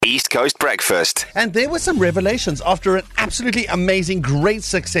East Coast Breakfast. And there were some revelations after an absolutely amazing, great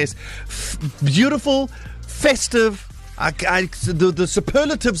success. Beautiful, festive. The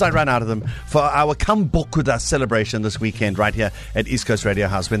superlatives, I ran out of them for our Come Book With Us celebration this weekend right here at East Coast Radio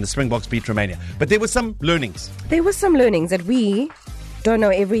House when the Springboks beat Romania. But there were some learnings. There were some learnings that we don't know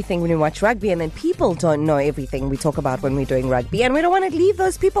everything when we watch rugby, and then people don't know everything we talk about when we're doing rugby, and we don't want to leave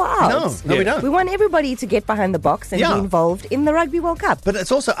those people out. No, we don't. We want everybody to get behind the box and be involved in the Rugby World Cup. But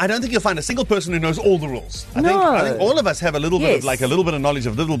it's also, I don't think you'll find a single person who knows all the rules. I think all of us have a little bit of, like a little bit of knowledge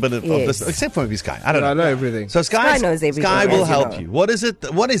of a little bit of this, except for maybe Sky. I don't know. I know everything. So Sky knows everything. Sky will help you. What is it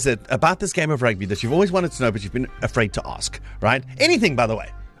about this game of rugby that you've always wanted to know but you've been afraid to ask, right? Anything, by the way.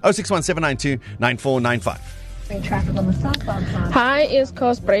 061-792-9495. Traffic on the southbound side. Hi, East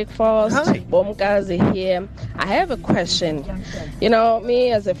Coast Breakfast. Hi. Bomkazi here. I have a question. You know,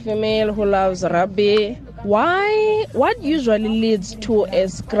 me as a female who loves rugby, what usually leads to a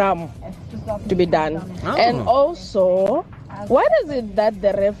scrum to be done? And also, what is it that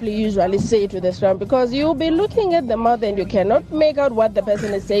the referee usually say to the scrum? Because you'll be looking at the mouth and you cannot make out what the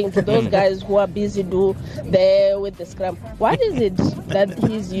person is saying to those guys who are busy there with the scrum. What is it that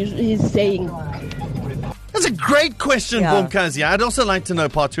he's saying? That's a great question, Bomkazi. I'd also like to know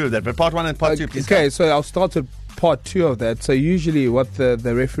part two of that, but part one and part two, please. Okay, so I'll start with part two of that. So usually what the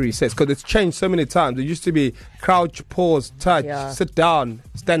referee says, because it's changed so many times. It used to be crouch, pause, touch, sit down,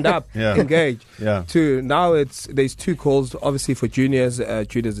 stand up, engage. To now there's two calls, obviously for juniors.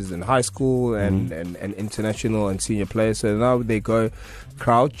 Juniors is in high school and international and senior players. So now they go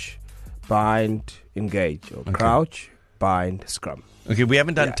crouch, bind, engage, or crouch, bind, scrum. Okay, we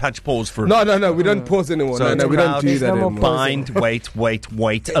haven't done touch pause for... No, we don't pause anymore. So we don't do that anymore. Bind, wait,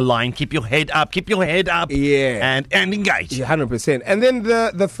 align, keep your head up. And engage. Yeah, 100%. And then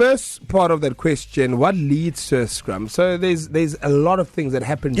the first part of that question, what leads to a scrum? So there's a lot of things that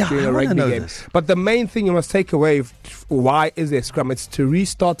happen during a rugby game. But the main thing you must take away, why is there a scrum? It's to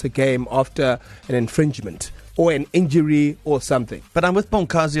restart a game after an infringement or an injury or something. But I'm with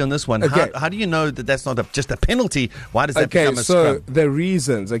Bomkazi on this one. Okay. How do you know that that's not just a penalty? Why does that become a scrum? So the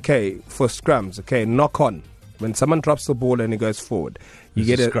reasons, for scrums, knock on. When someone drops the ball and it goes forward, you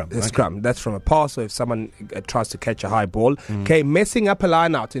get a scrum. That's from a pass, or if someone tries to catch a high ball. Messing up a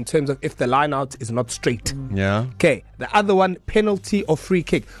line out in terms of if the line out is not straight. The other one, penalty or free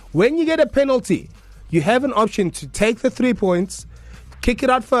kick. When you get a penalty, you have an option to take the 3 points, kick it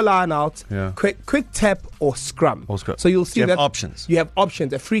out for a line out, quick tap or scrum. So you'll see that options. You have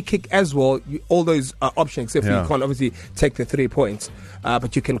options. A free kick as well. All those options. Except you can't obviously take the 3 points,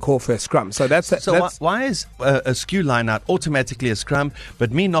 but you can call for a scrum. So why is a skew line out automatically a scrum,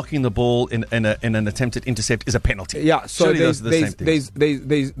 but me knocking the ball in an attempted intercept is a penalty? Yeah. So surely those are the same things.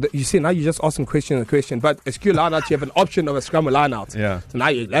 you see, now you just asking question. But a skew line out, you have an option of a scrum or line out. Yeah. So now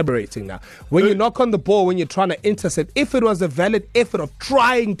you're elaborating now. When you knock on the ball, when you're trying to intercept, if it was a valid effort of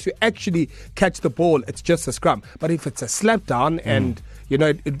trying to actually catch the ball, it's just a scrum. But if it's a slap down and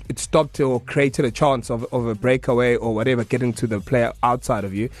it stopped or created a chance of a breakaway or whatever getting to the player outside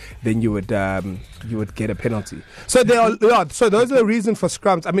of you, then you would get a penalty. So so those are the reasons for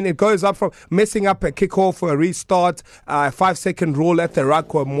scrums. I mean, it goes up from messing up a kickoff or a restart, 5-second rule at the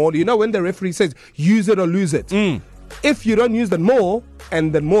ruck or more. When the referee says use it or lose it. If you don't use the more,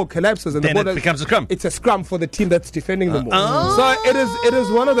 and the more collapses, and then it becomes a scrum. It's a scrum for the team that's defending the more. So it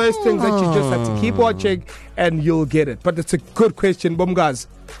is one of those things that you just have to keep watching, and you'll get it. But it's a good question, Bomgaz.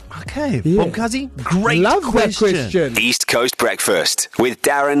 Okay, Bomkazi, great question. East Coast Breakfast with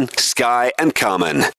Darren, Sky, and Carmen.